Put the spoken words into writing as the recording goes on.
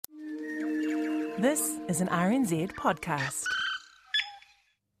This is an RNZ podcast.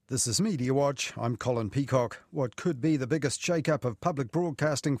 This is Mediawatch. I'm Colin Peacock. What could be the biggest shake-up of public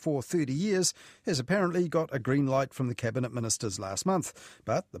broadcasting for 30 years has apparently got a green light from the Cabinet Ministers last month.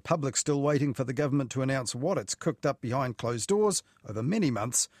 But the public's still waiting for the government to announce what it's cooked up behind closed doors over many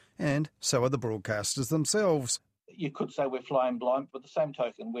months, and so are the broadcasters themselves. You could say we're flying blind, but by the same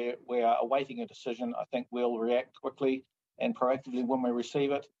token, we are awaiting a decision. I think we'll react quickly and proactively when we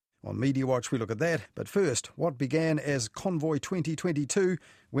receive it. On Mediawatch we look at that, but first, what began as Convoy 2022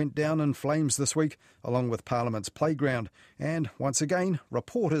 went down in flames this week, along with Parliament's playground. And once again,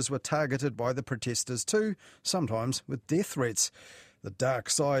 reporters were targeted by the protesters too, sometimes with death threats. The dark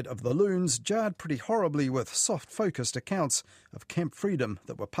side of the loons jarred pretty horribly with soft-focused accounts of Camp Freedom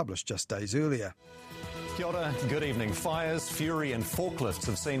that were published just days earlier. Kia ora, good evening. Fires, fury and forklifts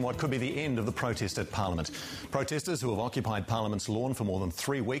have seen what could be the end of the protest at Parliament. Protesters who have occupied Parliament's lawn for more than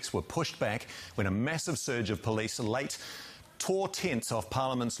 3 weeks were pushed back when a massive surge of police late tore tents off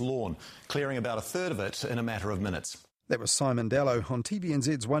Parliament's lawn, clearing about a third of it in a matter of minutes. That was Simon Dallow on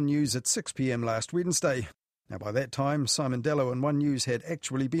TVNZ's One News at 6 p.m. last Wednesday. Now, by that time, Simon Dallow and One News had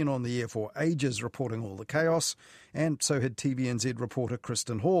actually been on the air for ages reporting all the chaos, and so had TVNZ reporter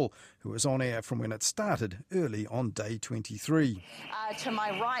Kristen Hall, who was on air from when it started early on day 23. To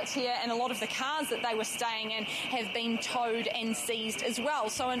my right here, and a lot of the cars that they were staying in have been towed and seized as well.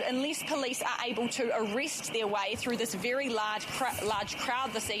 So unless police are able to arrest their way through this very large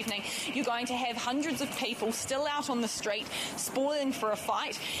crowd this evening, you're going to have hundreds of people still out on the street, spoiling for a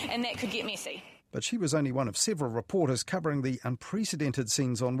fight, and that could get messy. But she was only one of several reporters covering the unprecedented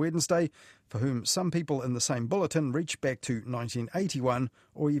scenes on Wednesday, for whom some people in the same bulletin reached back to 1981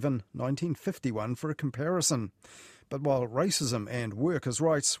 or even 1951 for a comparison. But while racism and workers'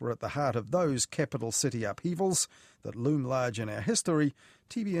 rights were at the heart of those capital city upheavals that loom large in our history,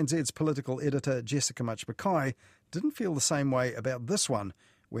 TVNZ's political editor Jessica Mackay didn't feel the same way about this one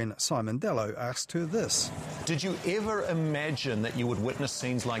when Simon Dallow asked her this. Did you ever imagine that you would witness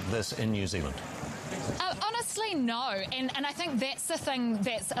scenes like this in New Zealand? Honestly, no. And I think that's the thing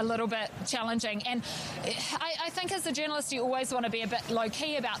that's a little bit challenging. And I think as a journalist, you always want to be a bit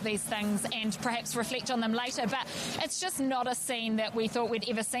low-key about these things and perhaps reflect on them later. But it's just not a scene that we thought we'd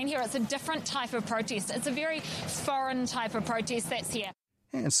ever seen here. It's a different type of protest. It's a very foreign type of protest that's here.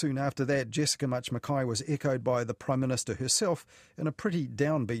 And soon after that, Jessica Mackay was echoed by the Prime Minister herself in a pretty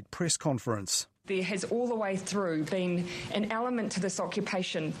downbeat press conference. There has all the way through been an element to this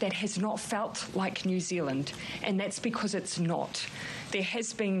occupation that has not felt like New Zealand, and that's because it's not. There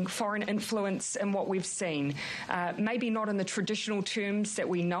has been foreign influence in what we've seen, maybe not in the traditional terms that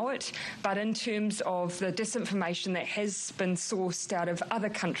we know it, but in terms of the disinformation that has been sourced out of other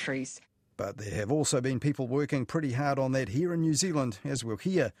countries. But there have also been people working pretty hard on that here in New Zealand, as we'll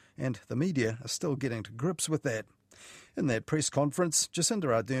hear, and the media are still getting to grips with that. In that press conference, Jacinda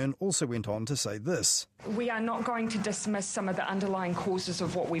Ardern also went on to say this. We are not going to dismiss some of the underlying causes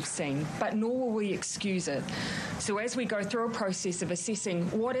of what we've seen, but nor will we excuse it. So as we go through a process of assessing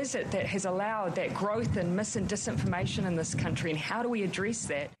what is it that has allowed that growth in mis and disinformation in this country, and how do we address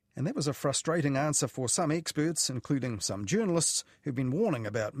that? And that was a frustrating answer for some experts, including some journalists who've been warning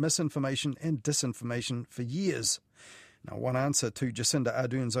about misinformation and disinformation for years. Now, one answer to Jacinda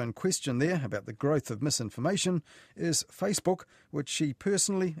Ardern's own question there about the growth of misinformation is Facebook, which she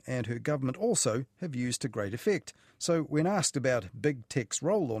personally and her government also have used to great effect. So when asked about Big Tech's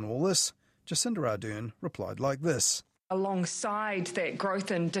role on all this, Jacinda Ardern replied like this. Alongside that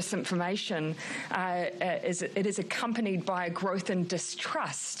growth in disinformation, it is accompanied by a growth in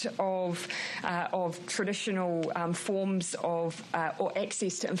distrust of traditional forms of or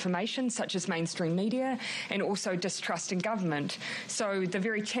access to information, such as mainstream media, and also distrust in government. So the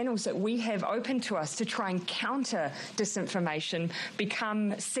very channels that we have open to us to try and counter disinformation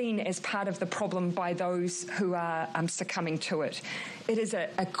become seen as part of the problem by those who are succumbing to it. It is a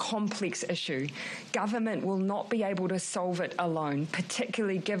complex issue. Government will not be able to solve it alone,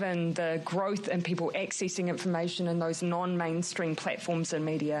 particularly given the growth in people accessing information in those non-mainstream platforms and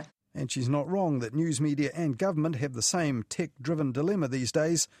media. And she's not wrong that news media and government have the same tech-driven dilemma these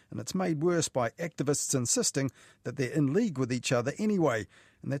days, and it's made worse by activists insisting that they're in league with each other anyway.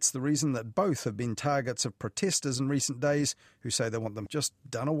 And that's the reason that both have been targets of protesters in recent days who say they want them just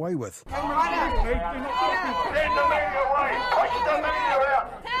done away with. Send the media away! Push the media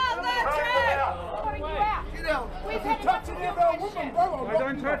out! Tell the truth! Get out! If you touch any of our women, bro, I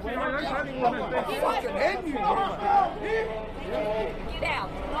don't touch you, I don't touch you. I'll fucking end you. Get out.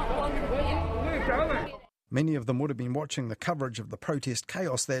 Not one here. Many of them would have been watching the coverage of the protest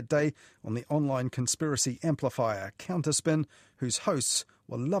chaos that day on the online conspiracy amplifier Counterspin, whose hosts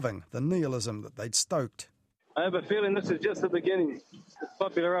were loving the nihilism that they'd stoked. I have a feeling this is just the beginning. The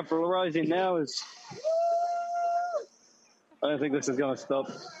popular uprising now is... I don't think this is going to stop.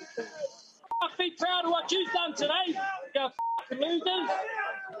 Be proud of what you've done today, you f***ing losers.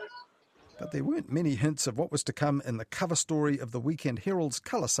 But there weren't many hints of what was to come in the cover story of the Weekend Herald's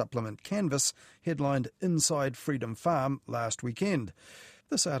colour supplement Canvas, headlined Inside Freedom Farm last weekend.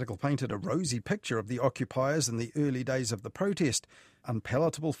 This article painted a rosy picture of the occupiers in the early days of the protest.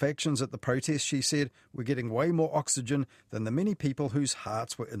 Unpalatable factions at the protest, she said, were getting way more oxygen than the many people whose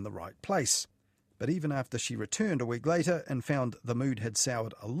hearts were in the right place. But even after she returned a week later and found the mood had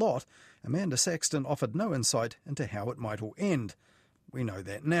soured a lot, Amanda Saxton offered no insight into how it might all end. We know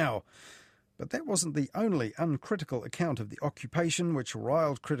that now. But that wasn't the only uncritical account of the occupation which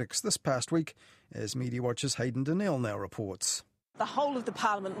riled critics this past week, as Mediawatch's Hayden Donnell now reports. The whole of the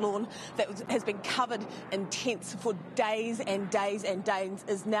Parliament lawn that has been covered in tents for days and days and days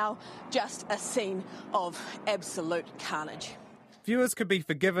is now just a scene of absolute carnage. Viewers could be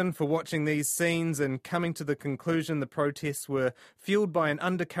forgiven for watching these scenes and coming to the conclusion the protests were fueled by an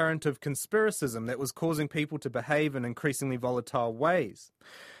undercurrent of conspiracism that was causing people to behave in increasingly volatile ways.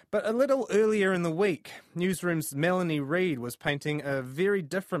 But a little earlier in the week, Newsroom's Melanie Reid was painting a very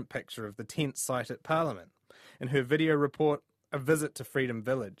different picture of the tent site at Parliament. In her video report, A Visit to Freedom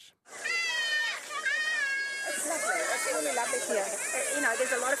Village. It's lovely. It's really lovely here. You know,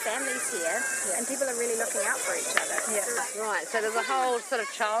 there's a lot of families here, and people are really looking out for each other. Yeah. Right, so there's a whole sort of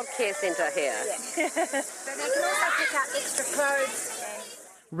childcare centre here. Yeah. So they can also pick up extra clothes.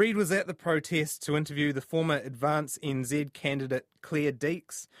 Reid was at the protest to interview the former Advance NZ candidate Claire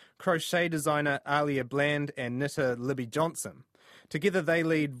Deeks, crochet designer Alia Bland and knitter Libby Johnson. Together they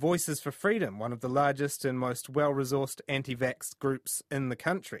lead Voices for Freedom, one of the largest and most well-resourced anti-vax groups in the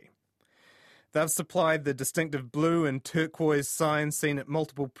country. They've supplied the distinctive blue and turquoise signs seen at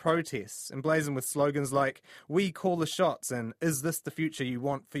multiple protests, emblazoned with slogans like, "We call the shots" and "Is this the future you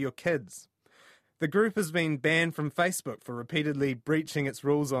want for your kids?" The group has been banned from Facebook for repeatedly breaching its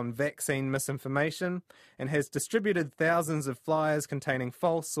rules on vaccine misinformation and has distributed thousands of flyers containing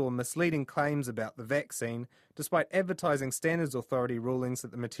false or misleading claims about the vaccine, despite Advertising Standards Authority rulings that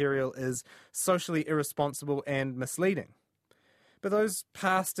the material is socially irresponsible and misleading. But those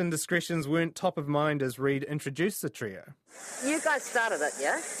past indiscretions weren't top of mind as Reid introduced the trio. You guys started it,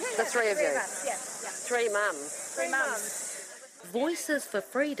 yeah? The three of you? Three mums. Three mums. Voices for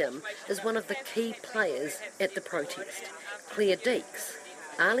Freedom is one of the key players at the protest. Claire Deeks,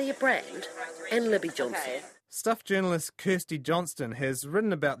 Alia Brand and Libby Johnson. Okay. Stuff journalist Kirsty Johnston has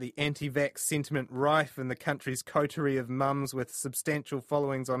written about the anti-vax sentiment rife in the country's coterie of mums with substantial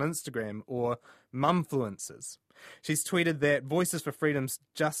followings on Instagram, or mumfluencers. She's tweeted that Voices for Freedom's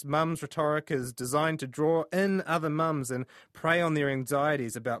Just Mums rhetoric is designed to draw in other mums and prey on their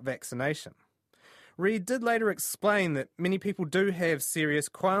anxieties about vaccination. Reid did later explain that many people do have serious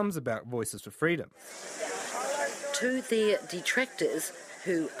qualms about Voices for Freedom. To their detractors,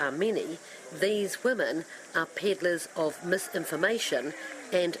 who are many, these women are peddlers of misinformation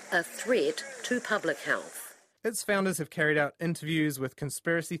and a threat to public health. Its founders have carried out interviews with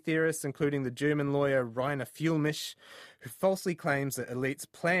conspiracy theorists, including the German lawyer Rainer Fuhlmisch, who falsely claims that elites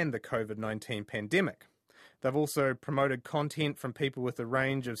planned the COVID-19 pandemic. They've also promoted content from people with a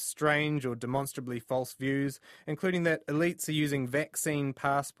range of strange or demonstrably false views, including that elites are using vaccine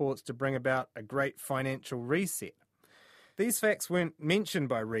passports to bring about a great financial reset. These facts weren't mentioned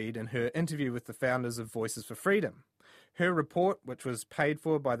by Reid in her interview with the founders of Voices for Freedom. Her report, which was paid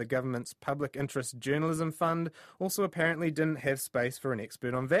for by the government's Public Interest Journalism Fund, also apparently didn't have space for an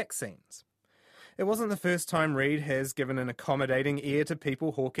expert on vaccines. It wasn't the first time Reid has given an accommodating ear to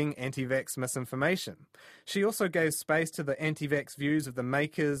people hawking anti-vax misinformation. She also gave space to the anti-vax views of the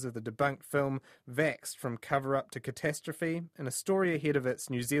makers of the debunked film Vaxxed, From Cover-Up to Catastrophe, in a story ahead of its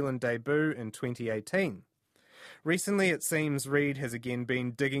New Zealand debut in 2018. Recently, it seems Reid has again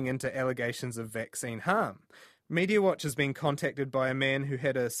been digging into allegations of vaccine harm. Mediawatch has been contacted by a man who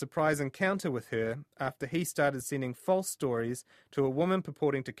had a surprise encounter with her after he started sending false stories to a woman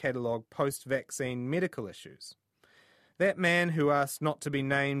purporting to catalogue post-vaccine medical issues. That man, who asked not to be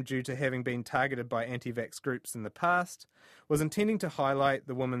named due to having been targeted by anti-vax groups in the past, was intending to highlight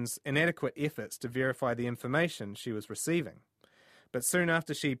the woman's inadequate efforts to verify the information she was receiving. But soon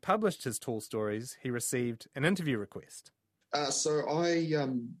after she published his tall stories, he received an interview request. So I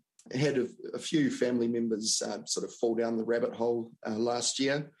had a few family members sort of fall down the rabbit hole last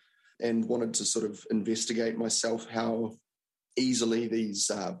year and wanted to sort of investigate myself how easily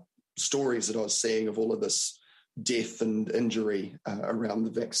these stories that I was seeing of all of this death and injury around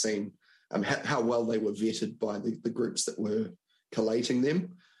the vaccine, how well they were vetted by the groups that were collating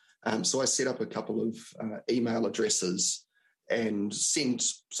them. So I set up a couple of email addresses and sent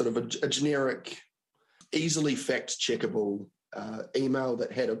sort of a generic, easily fact-checkable email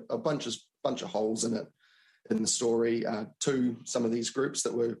that had a bunch of holes in it in the story to some of these groups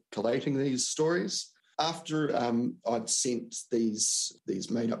that were collating these stories. After I'd sent these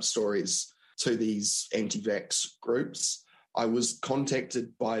made-up stories to these anti-vax groups, I was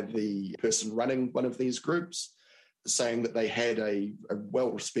contacted by the person running one of these groups saying that they had a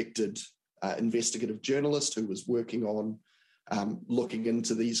well-respected investigative journalist who was working on looking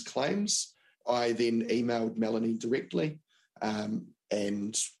into these claims. I then emailed Melanie directly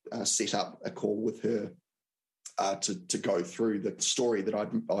and set up a call with her to go through the story that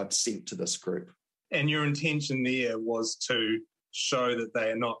I'd sent to this group. And your intention there was to show that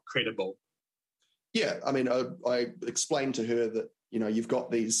they are not credible? Yeah, I mean, I explained to her that, you've got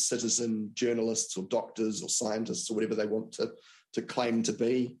these citizen journalists or doctors or scientists or whatever they want to claim to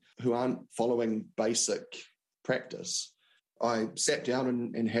be who aren't following basic practice. I sat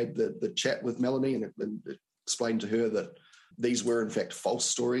down and had the chat with Melanie and explained to her that these were in fact false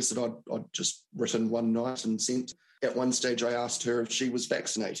stories that I'd just written one night and sent. At one stage, I asked her if she was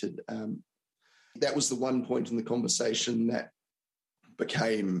vaccinated. That was the one point in the conversation that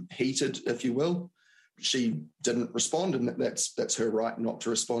became heated, if you will. She didn't respond, and that's her right not to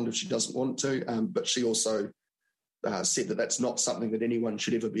respond if she doesn't want to. But she also said that that's not something that anyone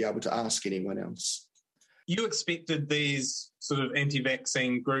should ever be able to ask anyone else. You expected these sort of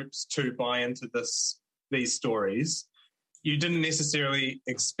anti-vaccine groups to buy into these stories. You didn't necessarily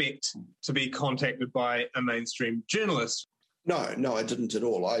expect to be contacted by a mainstream journalist. No, I didn't at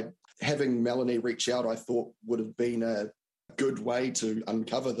all. Having Melanie reach out, I thought would have been a good way to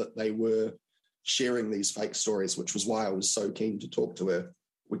uncover that they were sharing these fake stories, which was why I was so keen to talk to her,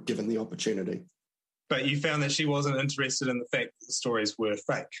 given the opportunity. But you found that she wasn't interested in the fact that the stories were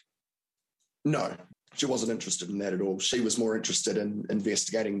fake? No, she wasn't interested in that at all. She was more interested in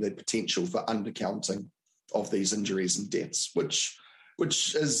investigating the potential for undercounting of these injuries and deaths, which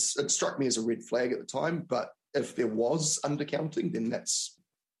it struck me as a red flag at the time. But if there was undercounting, then that's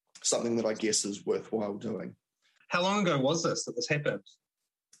something that I guess is worthwhile doing. How long ago was this that this happened?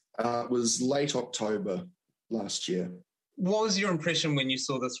 It was late October last year. What was your impression when you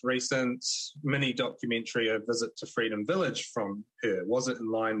saw this recent mini documentary, A Visit to Freedom Village, from her? Was it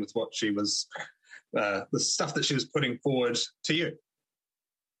in line with what she was, the stuff that she was putting forward to you?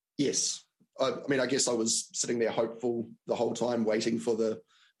 Yes. I guess I was sitting there hopeful the whole time, waiting for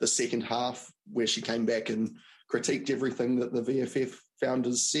the second half where she came back and critiqued everything that the VFF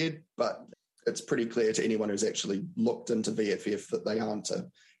founders said. But it's pretty clear to anyone who's actually looked into VFF that they aren't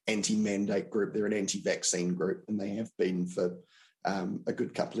an anti-mandate group. They're an anti-vaccine group, and they have been for a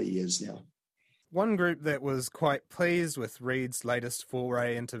good couple of years now. One group that was quite pleased with Reid's latest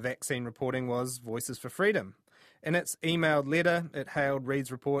foray into vaccine reporting was Voices for Freedom. In its emailed letter, it hailed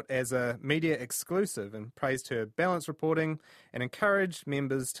Reid's report as a media exclusive and praised her balanced reporting and encouraged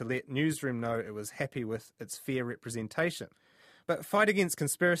members to let Newsroom know it was happy with its fair representation. But Fight Against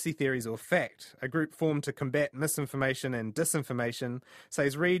Conspiracy Theories or FACT, a group formed to combat misinformation and disinformation,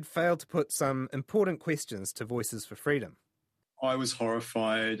 says Reid failed to put some important questions to Voices for Freedom. I was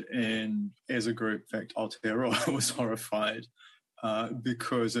horrified, and as a group, FACT Aotearoa was horrified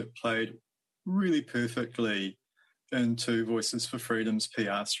because it played really perfectly into Voices for Freedom's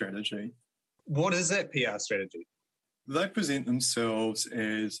PR strategy. What is that PR strategy? They present themselves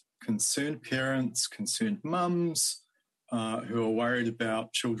as concerned parents, concerned mums, who are worried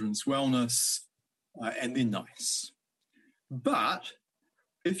about children's wellness, and they're nice. But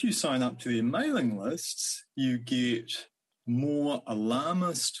if you sign up to their mailing lists, you get more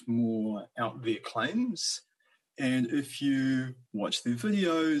alarmist, more out there claims. And if you watch their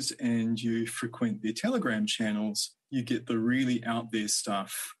videos and you frequent their Telegram channels, you get the really out there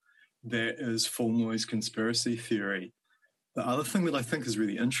stuff that is full noise conspiracy theory. The other thing that I think is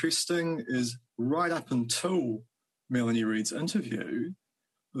really interesting is right up until Melanie Reid's interview,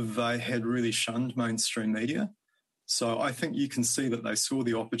 they had really shunned mainstream media. So I think you can see that they saw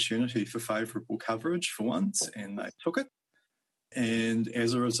the opportunity for favourable coverage for once, and they took it. And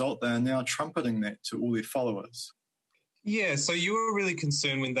as a result, they are now trumpeting that to all their followers. Yeah, so you were really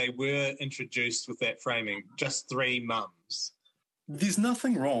concerned when they were introduced with that framing, just three mums. There's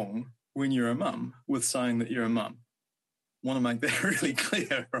nothing wrong when you're a mum with saying that you're a mum. Want to make that really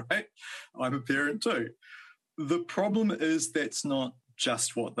clear, right? I'm a parent too. The problem is that's not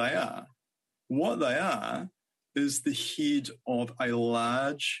just what they are. What they are is the head of a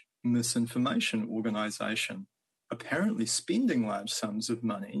large misinformation organisation, apparently spending large sums of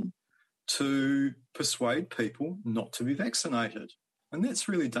money to persuade people not to be vaccinated. And that's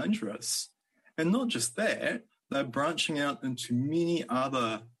really dangerous. And not just that, they're branching out into many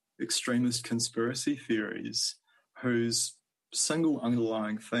other extremist conspiracy theories whose single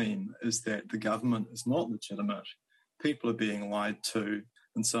underlying theme is that the government is not legitimate, people are being lied to,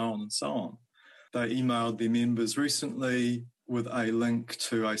 and so on and so on. They emailed their members recently with a link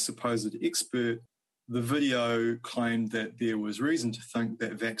to a supposed expert. The video claimed that there was reason to think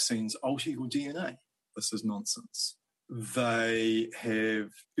that vaccines alter your DNA. This is nonsense. They have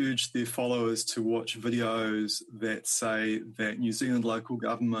urged their followers to watch videos that say that New Zealand local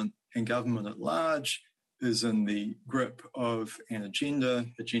government and government at large is in the grip of an agenda,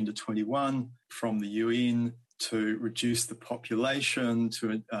 Agenda 21, from the UN to reduce the population,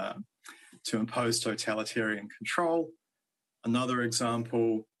 to impose totalitarian control. Another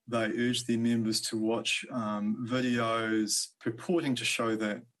example, they urged their members to watch videos purporting to show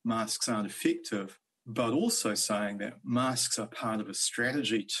that masks aren't effective, but also saying that masks are part of a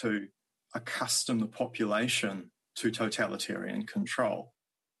strategy to accustom the population to totalitarian control.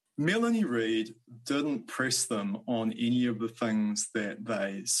 Melanie Reid didn't press them on any of the things that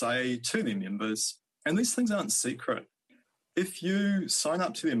they say to their members, and these things aren't secret. If you sign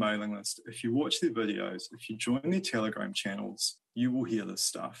up to their mailing list, if you watch their videos, if you join their Telegram channels, you will hear this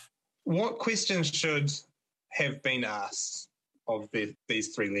stuff. What questions should have been asked of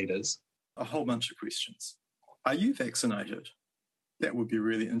these three leaders? A whole bunch of questions. Are you vaccinated? That would be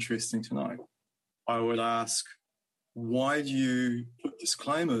really interesting to know. I would ask, why do you put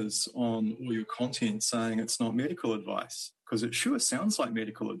disclaimers on all your content saying it's not medical advice? Because it sure sounds like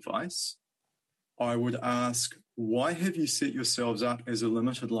medical advice. I would ask, why have you set yourselves up as a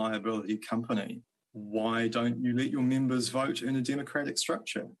limited liability company? Why don't you let your members vote in a democratic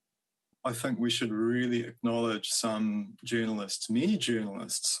structure? I think we should really acknowledge some journalists, many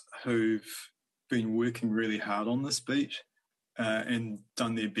journalists, who've been working really hard on this beat and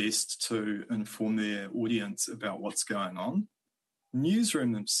done their best to inform their audience about what's going on.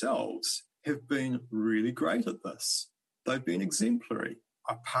 Newsroom themselves have been really great at this. They've been exemplary,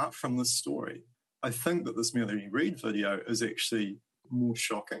 apart from this story. I think that this Melanie Reid video is actually more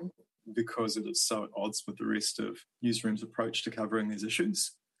shocking because it is so at odds with the rest of Newsroom's approach to covering these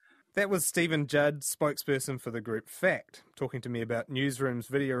issues. That was Stephen Judd, spokesperson for the group FACT, talking to me about Newsroom's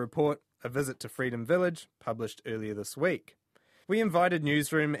video report, A Visit to Freedom Village, published earlier this week. We invited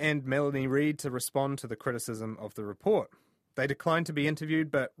Newsroom and Melanie Reid to respond to the criticism of the report. They declined to be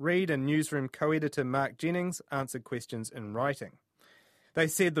interviewed, but Reid and Newsroom co-editor Mark Jennings answered questions in writing. They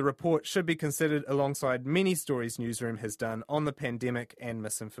said the report should be considered alongside many stories Newsroom has done on the pandemic and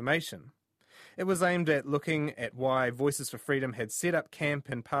misinformation. It was aimed at looking at why Voices for Freedom had set up camp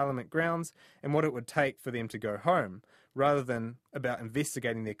in Parliament grounds and what it would take for them to go home, rather than about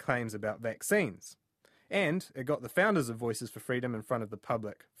investigating their claims about vaccines. And it got the founders of Voices for Freedom in front of the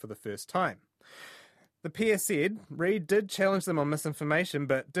public for the first time. The PS said Reid did challenge them on misinformation,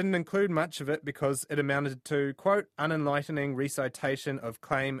 but didn't include much of it because it amounted to, quote, unenlightening recitation of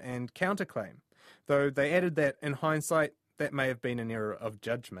claim and counterclaim, though they added that, in hindsight, that may have been an error of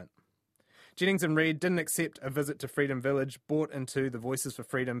judgment. Jennings and Reid didn't accept A Visit to Freedom Village bought into the Voices for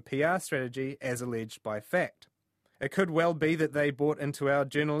Freedom PR strategy as alleged by FACT. It could well be that they bought into our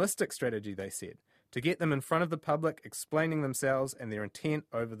journalistic strategy, they said, to get them in front of the public explaining themselves and their intent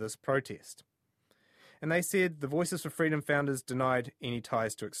over this protest. And they said the Voices for Freedom founders denied any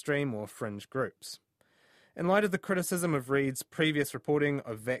ties to extreme or fringe groups. In light of the criticism of Reid's previous reporting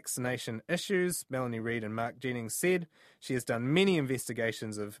of vaccination issues, Melanie Reid and Mark Jennings said she has done many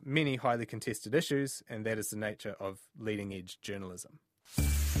investigations of many highly contested issues, and that is the nature of leading-edge journalism.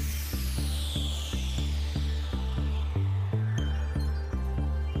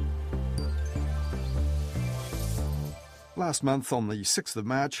 Last month, on the 6th of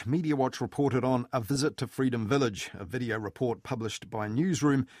March, Mediawatch reported on A Visit to Freedom Village, a video report published by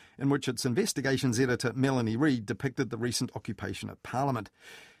Newsroom in which its investigations editor Melanie Reid depicted the recent occupation at Parliament.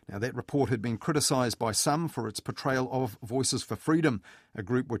 Now, that report had been criticised by some for its portrayal of Voices for Freedom, a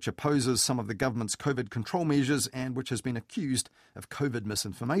group which opposes some of the government's COVID control measures and which has been accused of COVID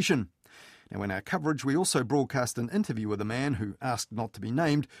misinformation. Now, in our coverage, we also broadcast an interview with a man who asked not to be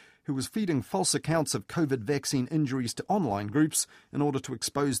named, who was feeding false accounts of COVID vaccine injuries to online groups in order to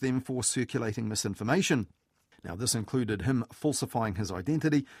expose them for circulating misinformation. Now, this included him falsifying his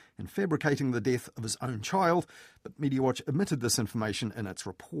identity and fabricating the death of his own child, but Mediawatch omitted this information in its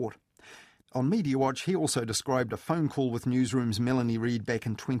report. On Mediawatch, he also described a phone call with Newsroom's Melanie Reid back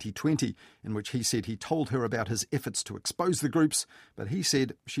in 2020, in which he said he told her about his efforts to expose the groups, but he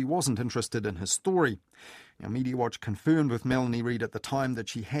said she wasn't interested in his story. Now, Mediawatch confirmed with Melanie Reid at the time that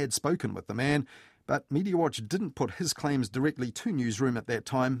she had spoken with the man, but Mediawatch didn't put his claims directly to Newsroom at that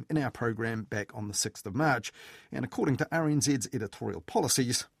time in our program back on the 6th of March. And according to RNZ's editorial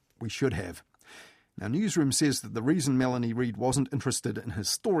policies, we should have. Now, Newsroom says that the reason Melanie Reid wasn't interested in his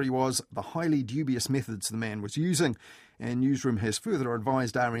story was the highly dubious methods the man was using. And Newsroom has further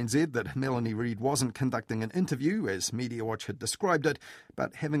advised RNZ that Melanie Reid wasn't conducting an interview, as Mediawatch had described it,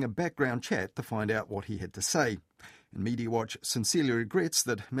 but having a background chat to find out what he had to say. And Mediawatch sincerely regrets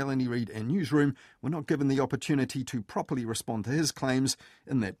that Melanie Reid and Newsroom were not given the opportunity to properly respond to his claims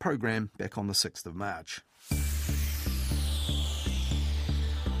in that program back on the 6th of March.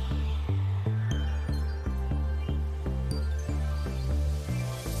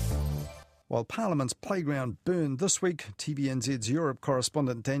 While Parliament's playground burned this week, TVNZ's Europe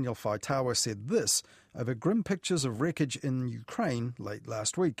correspondent Daniel Faitawa said this over grim pictures of wreckage in Ukraine late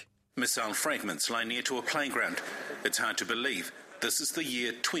last week. Missile fragments lie near to a playground. It's hard to believe this is the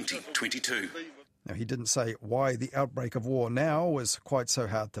year 2022. Now, he didn't say why the outbreak of war now was quite so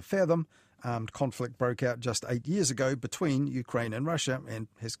hard to fathom. Armed conflict broke out just 8 years ago between Ukraine and Russia and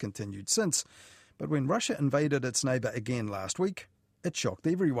has continued since. But when Russia invaded its neighbour again last week, it shocked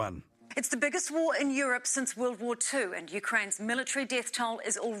everyone. It's the biggest war in Europe since World War II, and Ukraine's military death toll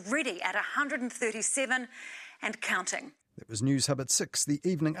is already at 137 and counting. That was News Hub at 6 the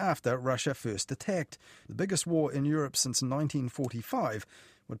evening after Russia first attacked. The biggest war in Europe since 1945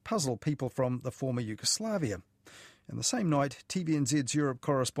 would puzzle people from the former Yugoslavia. And the same night, TVNZ's Europe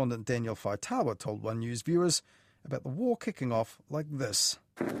correspondent Daniel Faitawa told One News viewers about the war kicking off like this.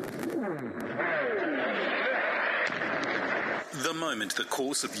 The moment the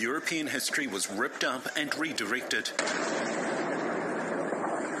course of European history was ripped up and redirected.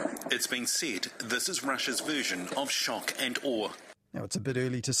 It's been said this is Russia's version of shock and awe. Now, it's a bit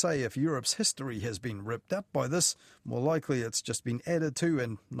early to say if Europe's history has been ripped up by this. More likely it's just been added to,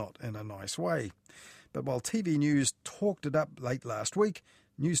 and not in a nice way. But while TV News talked it up late last week,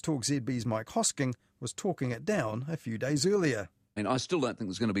 News Talk ZB's Mike Hosking was talking it down a few days earlier. I mean, I still don't think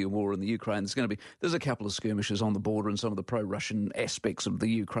there's going to be a war in the Ukraine. There's a couple of skirmishes on the border and some of the pro-Russian aspects of the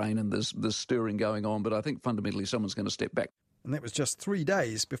Ukraine, and there's stirring going on, but I think fundamentally someone's going to step back. And that was just 3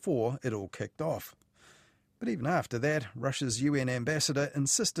 days before it all kicked off. But even after that, Russia's UN ambassador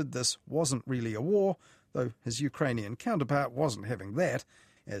insisted this wasn't really a war, though his Ukrainian counterpart wasn't having that,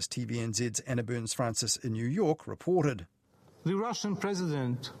 as TVNZ's Anna Burns-Francis in New York reported. The Russian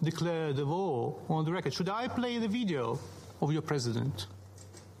president declared a war on the record. Should I play the video of your president?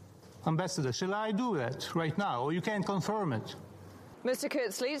 Ambassador, shall I do that right now, or you can't confirm it? Mr.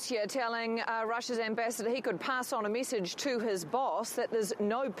 Kurtzlitz telling Russia's ambassador he could pass on a message to his boss that there's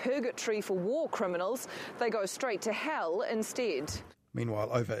no purgatory for war criminals. They go straight to hell instead. Meanwhile,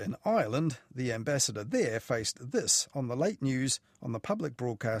 over in Ireland, the ambassador there faced this on the late news on the public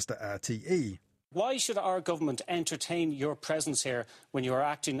broadcaster RTE. Why should our government entertain your presence here when you are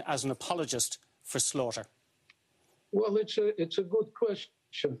acting as an apologist for slaughter? Well, it's a good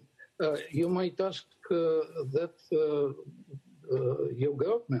question. You might ask that your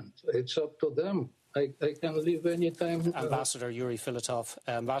government. It's up to them. I can leave any time. Ambassador Yuri Filatov,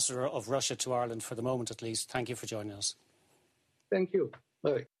 Ambassador of Russia to Ireland for the moment at least. Thank you for joining us. Thank you.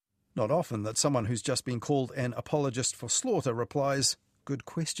 Bye. Not often that someone who's just been called an apologist for slaughter replies, "Good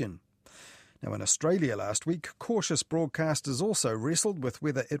question." Now, in Australia last week, cautious broadcasters also wrestled with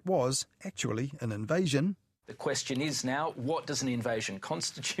whether it was actually an invasion. The question is now, what does an invasion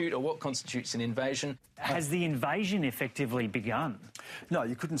constitute, or what constitutes an invasion? Has the invasion effectively begun? No,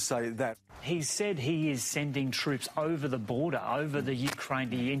 you couldn't say that. He said he is sending troops over the border, over the Ukraine,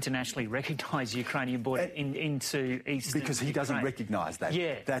 the internationally recognised Ukrainian border, into eastern Because he doesn't recognise that.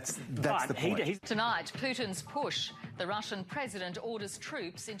 Yeah. That's the point. Tonight, Putin's push. The Russian president orders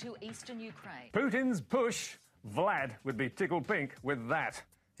troops into eastern Ukraine. Putin's push. Vlad would be tickled pink with that.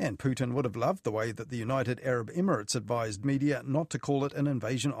 And Putin would have loved the way that the United Arab Emirates advised media not to call it an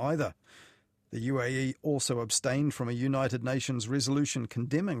invasion either. The UAE also abstained from a United Nations resolution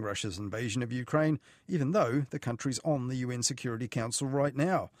condemning Russia's invasion of Ukraine, even though the country's on the UN Security Council right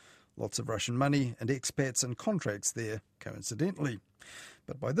now. Lots of Russian money and expats and contracts there, coincidentally.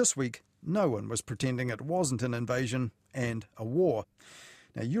 But by this week, no one was pretending it wasn't an invasion and a war.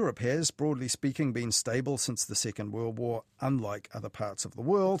 Now, Europe has, broadly speaking, been stable since the Second World War, unlike other parts of the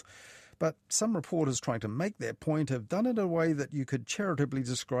world. But some reporters trying to make that point have done it in a way that you could charitably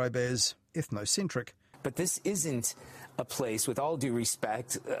describe as ethnocentric. But this isn't a place, with all due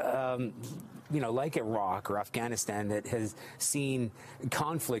respect, like Iraq or Afghanistan, that has seen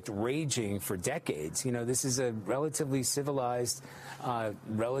conflict raging for decades. This is a relatively civilized,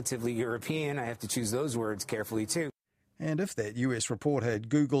 relatively European, I have to choose those words carefully too. And if that US report had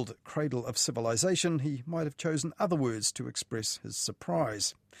Googled cradle of civilization, he might have chosen other words to express his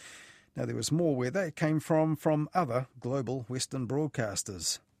surprise. Now, there was more where that came from other global Western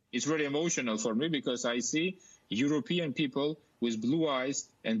broadcasters. It's very emotional for me because I see European people with blue eyes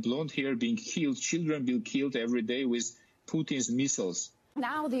and blonde hair being killed, children being killed every day with Putin's missiles.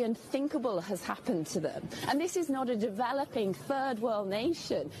 Now the unthinkable has happened to them. And this is not a developing third world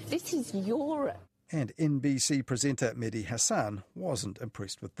nation. This is Europe. And NBC presenter Mehdi Hassan wasn't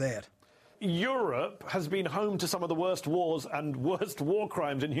impressed with that. Europe has been home to some of the worst wars and worst war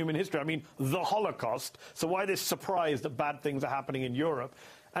crimes in human history. I mean, the Holocaust. So why this surprise that bad things are happening in Europe?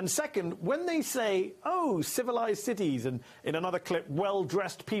 And second, when they say, oh, civilized cities, and in another clip,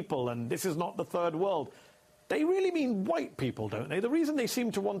 well-dressed people, and this is not the third world, they really mean white people, don't they? The reason they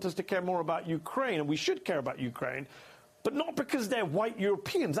seem to want us to care more about Ukraine, and we should care about Ukraine, but not because they're white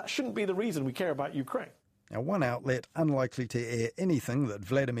Europeans. That shouldn't be the reason we care about Ukraine. Now, one outlet unlikely to air anything that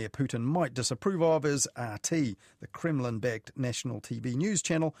Vladimir Putin might disapprove of is RT, the Kremlin-backed national TV news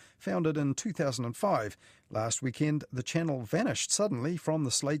channel founded in 2005. Last weekend, the channel vanished suddenly from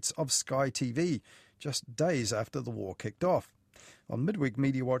the slates of Sky TV, just days after the war kicked off. On Midweek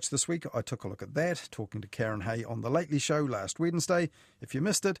Mediawatch this week, I took a look at that, talking to Karen Hay on The Lately Show last Wednesday. If you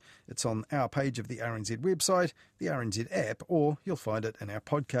missed it, it's on our page of the RNZ website, the RNZ app, or you'll find it in our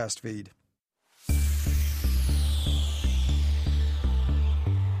podcast feed.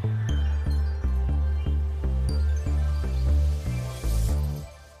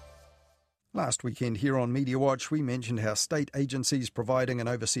 Last weekend here on Mediawatch, we mentioned how state agencies providing and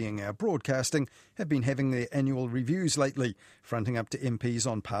overseeing our broadcasting have been having their annual reviews lately, fronting up to MPs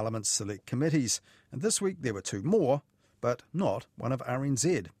on Parliament's select committees. And this week there were two more, but not one of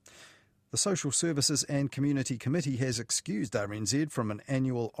RNZ. The Social Services and Community Committee has excused RNZ from an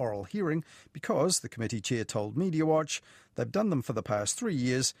annual oral hearing because, the committee chair told Mediawatch, they've done them for the past 3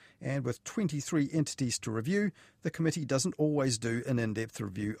 years, and with 23 entities to review, the committee doesn't always do an in-depth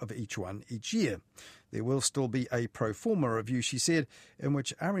review of each one each year. There will still be a pro forma review, she said, in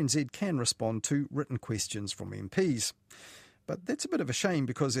which RNZ can respond to written questions from MPs. But that's a bit of a shame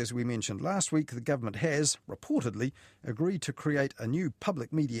because, as we mentioned last week, the government has, reportedly, agreed to create a new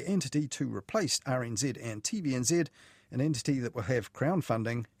public media entity to replace RNZ and TVNZ, an entity that will have Crown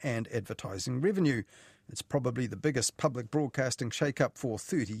funding and advertising revenue. It's probably the biggest public broadcasting shake-up for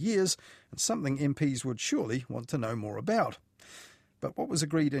 30 years, and something MPs would surely want to know more about. But what was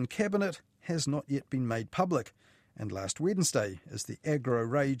agreed in Cabinet has not yet been made public. And last Wednesday, as the aggro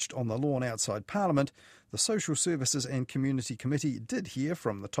raged on the lawn outside Parliament, the Social Services and Community Committee did hear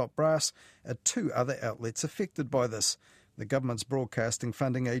from the top brass at two other outlets affected by this, the government's broadcasting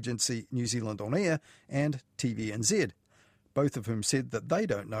funding agency New Zealand On Air and TVNZ, both of whom said that they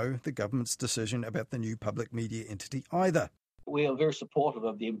don't know the government's decision about the new public media entity either. We are very supportive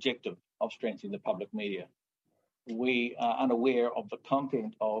of the objective of strengthening the public media. We are unaware of the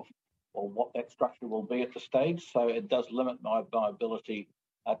content of or what that structure will be at the stage, so it does limit my ability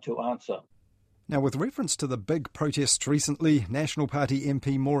to answer. Now, with reference to the big protests recently, National Party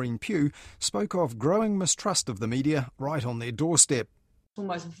MP Maureen Pugh spoke of growing mistrust of the media right on their doorstep.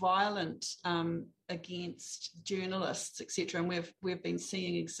 Almost violent against journalists, etc., and we've been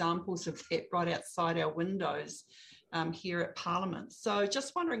seeing examples of that right outside our windows here at Parliament. So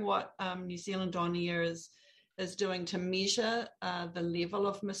just wondering what New Zealand On Air is doing to measure the level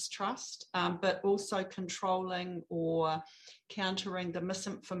of mistrust, but also controlling or countering the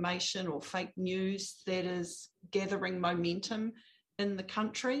misinformation or fake news that is gathering momentum in the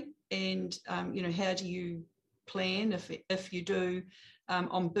country. And, how do you plan, if you do,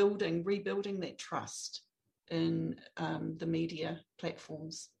 on rebuilding that trust in the media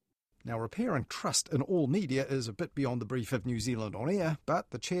platforms? Now, repairing trust in all media is a bit beyond the brief of New Zealand On Air,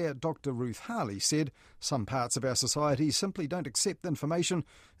 but the chair, Dr. Ruth Harley, said some parts of our society simply don't accept information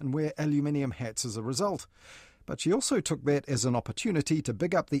and wear aluminium hats as a result. But she also took that as an opportunity to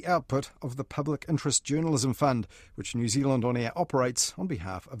big up the output of the Public Interest Journalism Fund, which New Zealand On Air operates on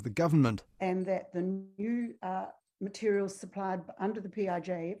behalf of the government. And that the new materials supplied under the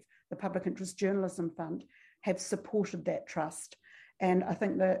PIJF, the Public Interest Journalism Fund, have supported that trust. And I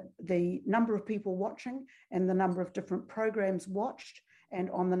think that the number of people watching and the number of different programs watched and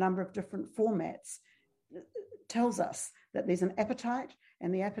on the number of different formats tells us that there's an appetite,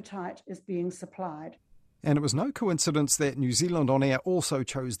 and the appetite is being supplied. And it was no coincidence that New Zealand On Air also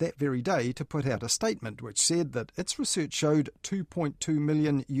chose that very day to put out a statement which said that its research showed 2.2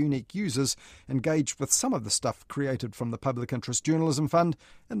 million unique users engaged with some of the stuff created from the Public Interest Journalism Fund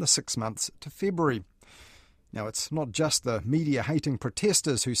in the 6 months to February. Now, it's not just the media-hating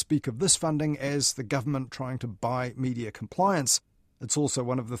protesters who speak of this funding as the government trying to buy media compliance. It's also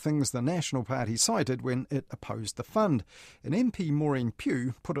one of the things the National Party cited when it opposed the fund. And MP Maureen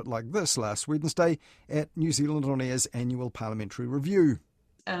Pugh put it like this last Wednesday at New Zealand On Air's annual parliamentary review.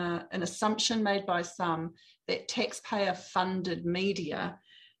 An assumption made by some that taxpayer-funded media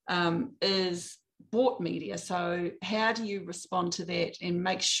is bought media. So how do you respond to that and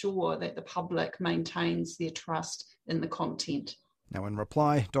make sure that the public maintains their trust in the content? Now, in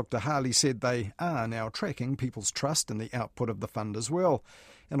reply, Dr Harley said they are now tracking people's trust in the output of the fund as well.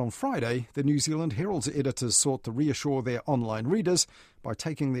 And on Friday, the New Zealand Herald's editors sought to reassure their online readers by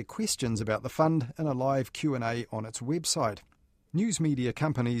taking their questions about the fund in a live Q&A on its website. News media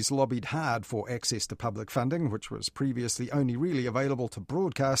companies lobbied hard for access to public funding, which was previously only really available to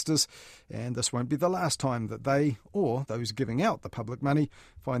broadcasters, and this won't be the last time that they, or those giving out the public money,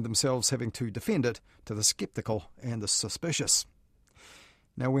 find themselves having to defend it to the sceptical and the suspicious.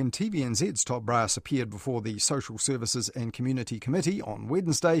 Now, when TVNZ's top brass appeared before the Social Services and Community Committee on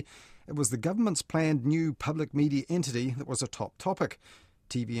Wednesday, it was the government's planned new public media entity that was a top topic.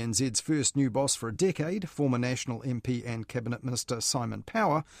 TVNZ's first new boss for a decade, former National MP and Cabinet Minister Simon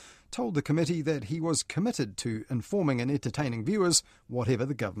Power, told the committee that he was committed to informing and entertaining viewers whatever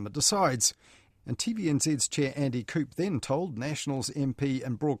the government decides. And TVNZ's chair Andy Coop then told National's MP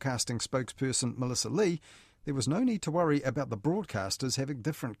and broadcasting spokesperson Melissa Lee there was no need to worry about the broadcasters having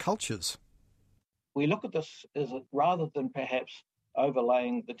different cultures. We look at this as rather than perhaps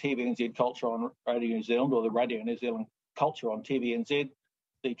overlaying the TVNZ culture on Radio New Zealand or the Radio New Zealand culture on TVNZ,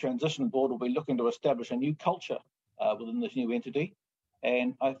 the transition board will be looking to establish a new culture within this new entity,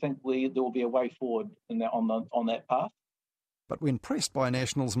 and I think there will be a way forward on that path. But when pressed by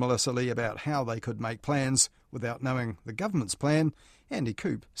National's Melissa Lee about how they could make plans without knowing the government's plan, Andy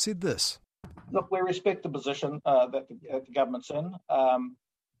Coop said this. Look, we respect the position that the government's in.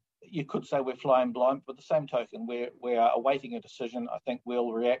 You could say we're flying blind, but at the same token, we are awaiting a decision. I think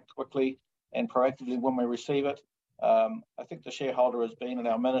we'll react quickly and proactively when we receive it. I think the shareholder has been, and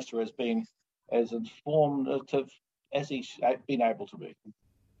our minister has been, as informative as he's been able to be.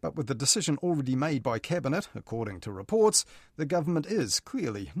 But with the decision already made by Cabinet, according to reports, the government is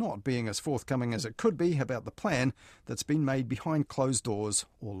clearly not being as forthcoming as it could be about the plan that's been made behind closed doors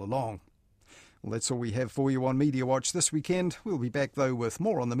all along. Well, that's all we have for you on Media Watch this weekend. We'll be back, though, with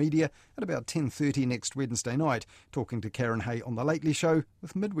more on the media at about 10:30 next Wednesday night, talking to Karen Hay on The Lately Show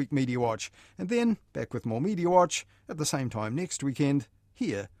with Midweek Media Watch. And then back with more Media Watch at the same time next weekend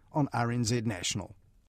here on RNZ National.